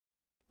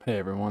Hey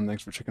everyone,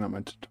 thanks for checking out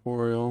my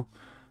tutorial.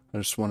 I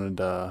just wanted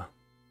to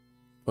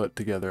put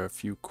together a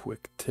few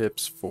quick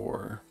tips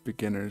for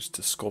beginners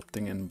to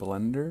sculpting in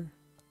Blender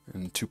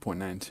in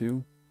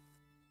 2.92.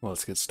 Well,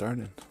 let's get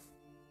started.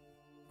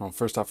 Well,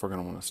 first off, we're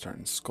going to want to start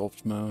in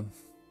sculpt mode.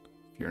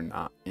 If you're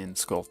not in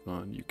sculpt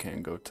mode, you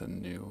can go to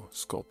new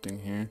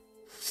sculpting here.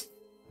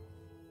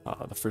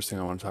 The first thing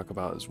I want to talk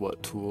about is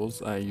what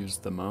tools I use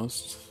the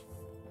most.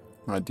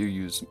 I do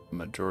use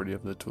majority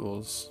of the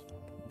tools,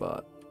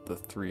 but the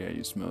three I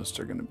use most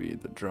are going to be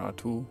the draw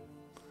tool,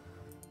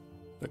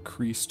 the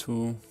crease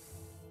tool,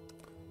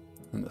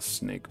 and the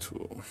snake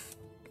tool.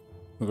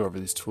 We'll go over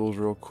these tools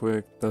real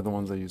quick. They're the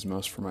ones I use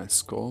most for my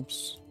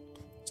sculpts.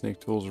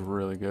 Snake tool is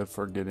really good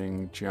for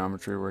getting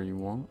geometry where you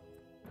want.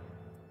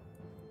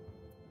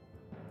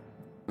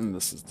 And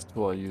this is the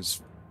tool I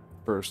use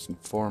first and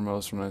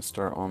foremost when I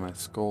start all my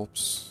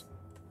sculpts.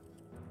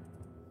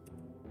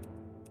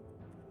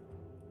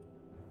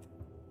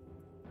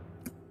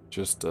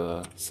 Just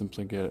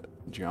simply get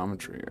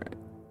geometry right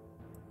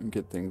and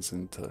get things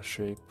into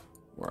shape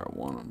where I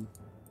want them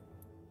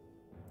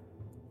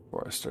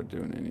before I start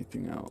doing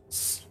anything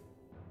else.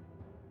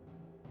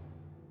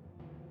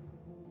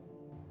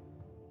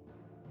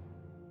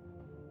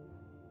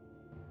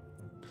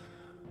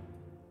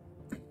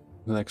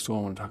 The next tool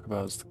I want to talk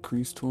about is the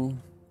crease tool.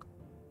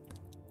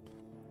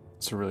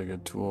 It's a really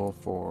good tool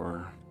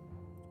for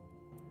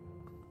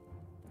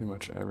pretty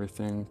much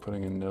everything,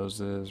 putting in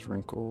noses,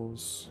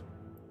 wrinkles.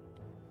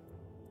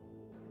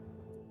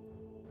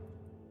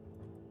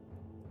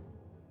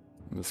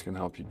 And this can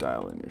help you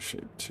dial in your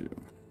shape too.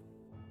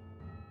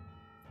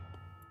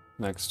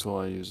 Next tool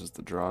I use is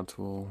the draw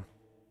tool.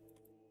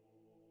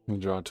 The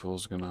draw tool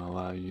is going to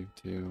allow you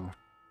to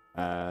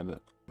add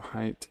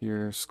height to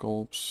your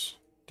sculpts,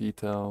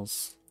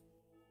 details,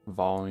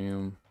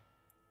 volume.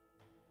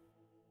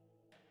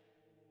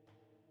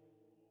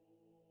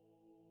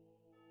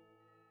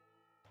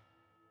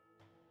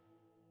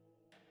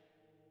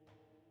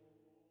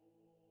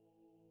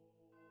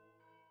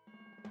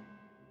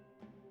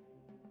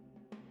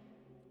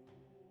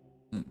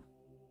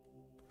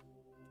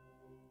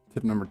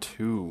 Tip number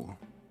 2.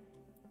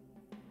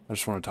 I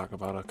just want to talk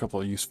about a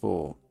couple of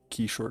useful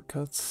key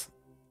shortcuts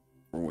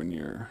for when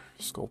you're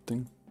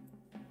sculpting.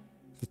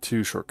 The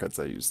two shortcuts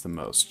I use the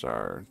most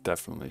are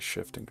definitely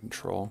Shift and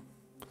Control.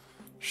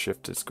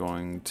 Shift is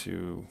going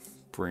to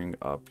bring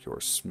up your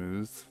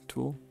smooth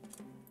tool.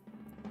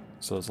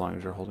 So as long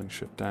as you're holding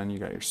Shift down, you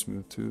got your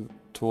smooth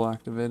tool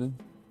activated.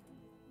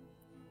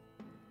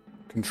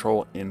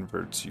 Control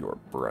inverts your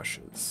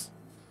brushes.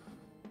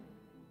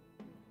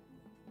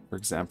 For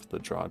example, the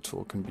draw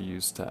tool can be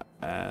used to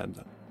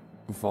add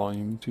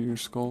volume to your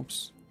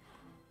sculpts,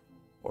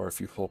 or if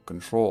you hold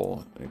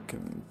Control, it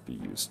can be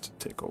used to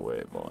take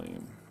away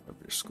volume of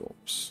your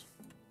sculpts.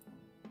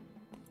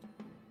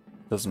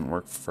 Doesn't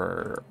work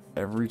for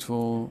every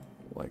tool,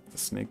 like the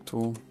snake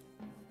tool,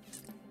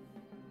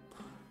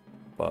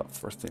 but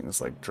for things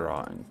like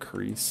draw and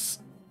crease,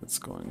 it's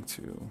going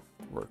to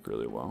work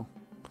really well.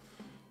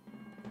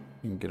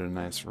 You can get a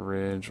nice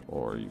ridge,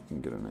 or you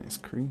can get a nice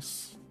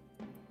crease.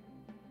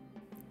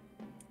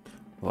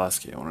 The last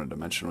key I wanted to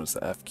mention was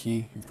the F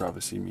key. You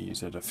probably see me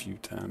use it a few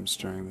times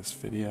during this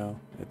video.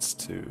 It's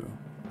to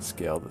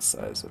scale the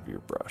size of your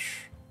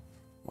brush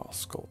while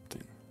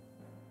sculpting.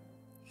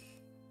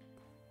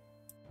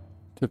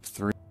 Tip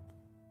 3.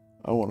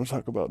 I want to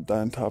talk about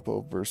dyne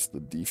topo versus the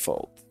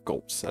default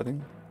sculpt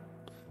setting.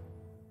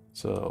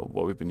 So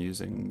what we've been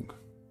using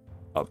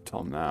up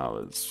till now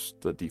is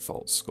the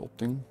default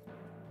sculpting.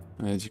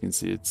 And as you can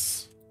see,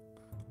 it's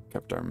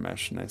kept our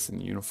mesh nice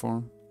and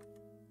uniform.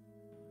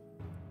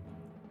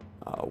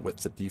 With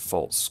the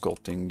default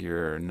sculpting,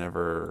 you're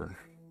never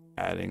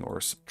adding or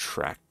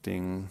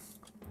subtracting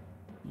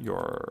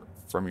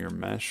from your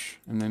mesh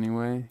in any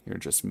way. You're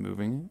just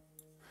moving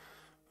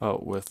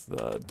it. With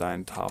the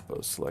dyne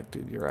topo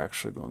selected, you're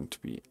actually going to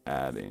be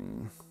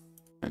adding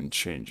and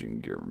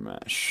changing your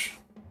mesh.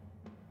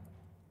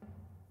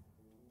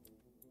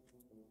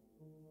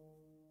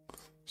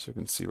 So you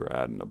can see we're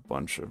adding a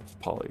bunch of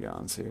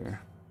polygons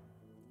here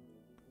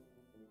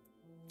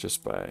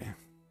just by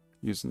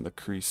using the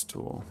crease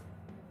tool.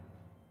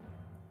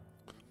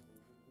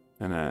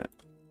 And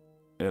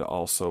it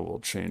also will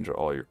change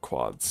all your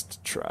quads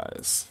to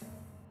tries.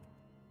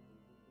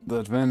 The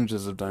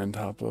advantages of dyne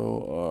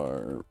topo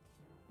are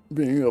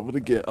being able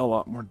to get a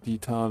lot more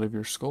detail out of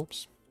your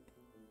sculpts.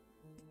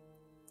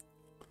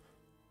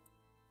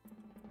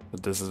 The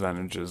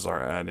disadvantages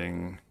are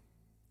adding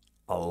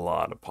a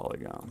lot of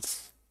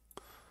polygons.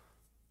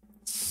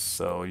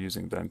 So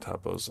using dyne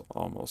topo is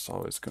almost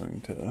always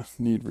going to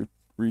need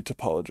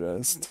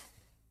retopologized.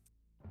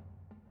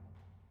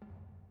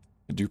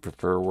 I do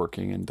prefer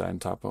working in dyne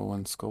topo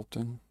when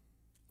sculpting.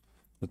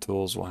 The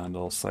tools will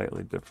handle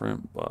slightly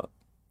different, but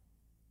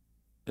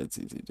it's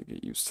easy to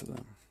get used to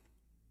them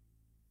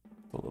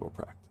with a little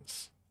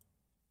practice.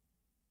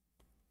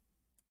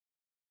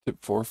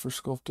 Tip 4 for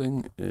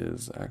sculpting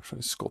is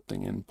actually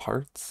sculpting in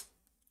parts.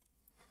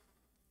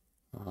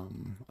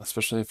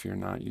 Especially if you're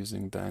not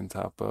using dyne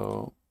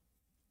topo,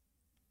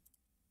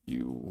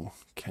 you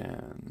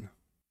can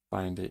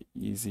find it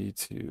easy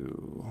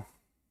to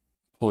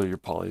pull your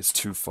polys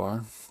too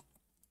far,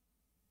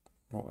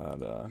 we'll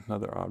add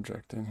another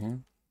object in here.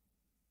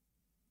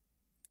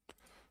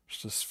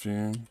 Just a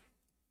sphere.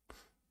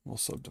 We'll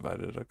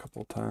subdivide it a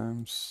couple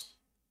times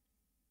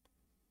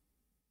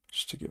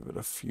just to give it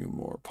a few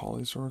more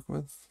polys to work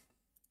with.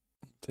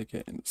 Take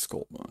it into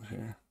sculpt mode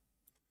here.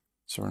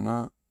 So we're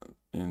not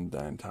in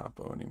Dyn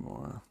Topo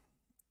anymore.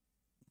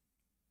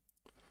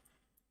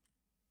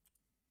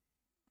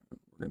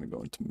 We're going to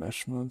go into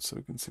mesh mode so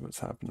we can see what's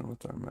happening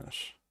with our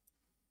mesh.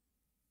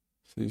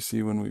 So you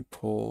see when we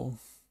pull,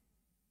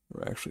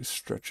 we're actually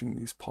stretching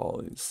these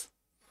polys.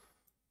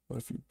 But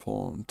if you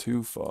pull them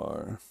too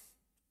far,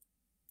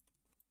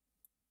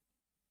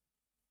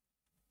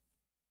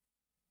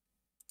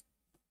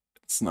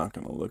 it's not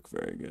going to look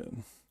very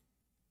good.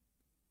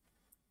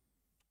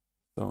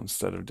 So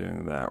instead of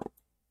doing that,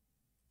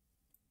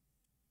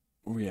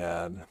 we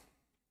add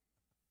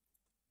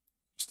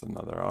just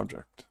another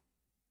object.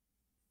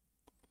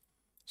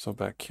 So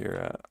back here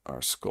at our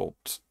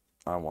sculpt,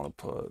 I want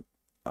to put,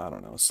 I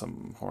don't know,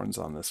 some horns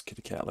on this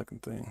kitty cat looking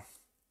thing.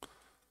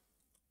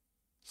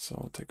 So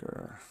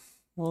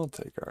we'll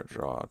take our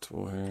draw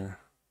tool here.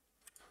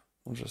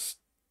 We'll just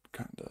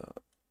kind of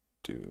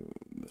do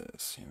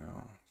this, you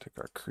know, take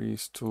our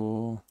crease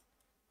tool,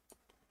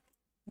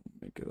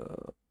 make it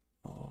a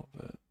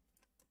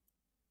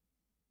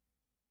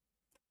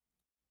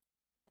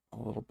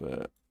little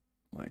bit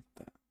like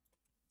that.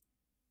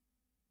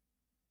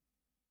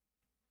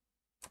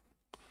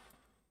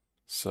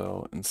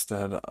 So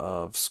instead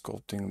of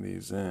sculpting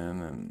these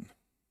in and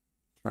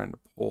trying to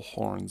pull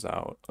horns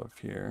out of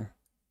here,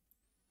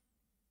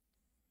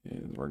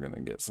 we're going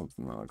to get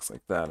something that looks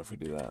like that if we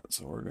do that.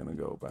 So we're going to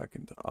go back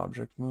into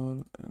object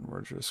mode and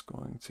we're just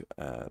going to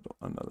add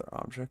another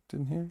object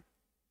in here.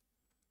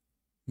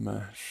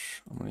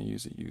 Mesh, I'm going to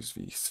use a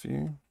UV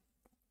sphere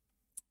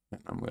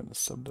and I'm going to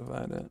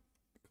subdivide it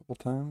a couple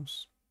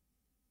times.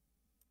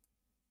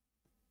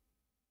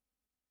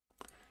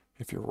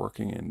 If you're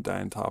working in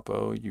Dyn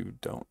Topo, you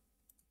don't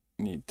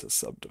need to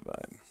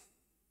subdivide.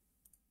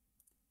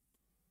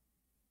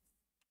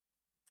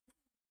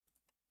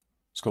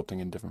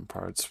 Sculpting in different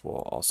parts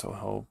will also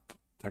help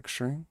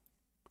texturing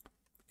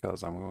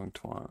because I'm going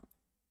to want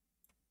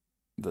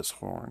this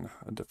horn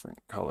a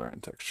different color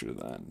and texture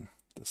than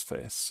this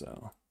face,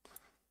 so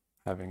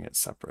having it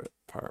separate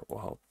part will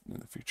help in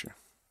the future.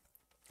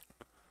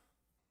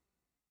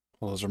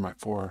 Well, those are my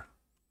 4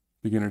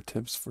 beginner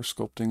tips for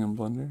sculpting in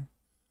Blender.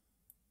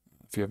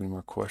 If you have any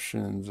more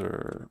questions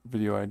or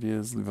video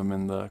ideas, leave them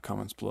in the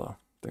comments below.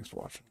 Thanks for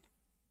watching.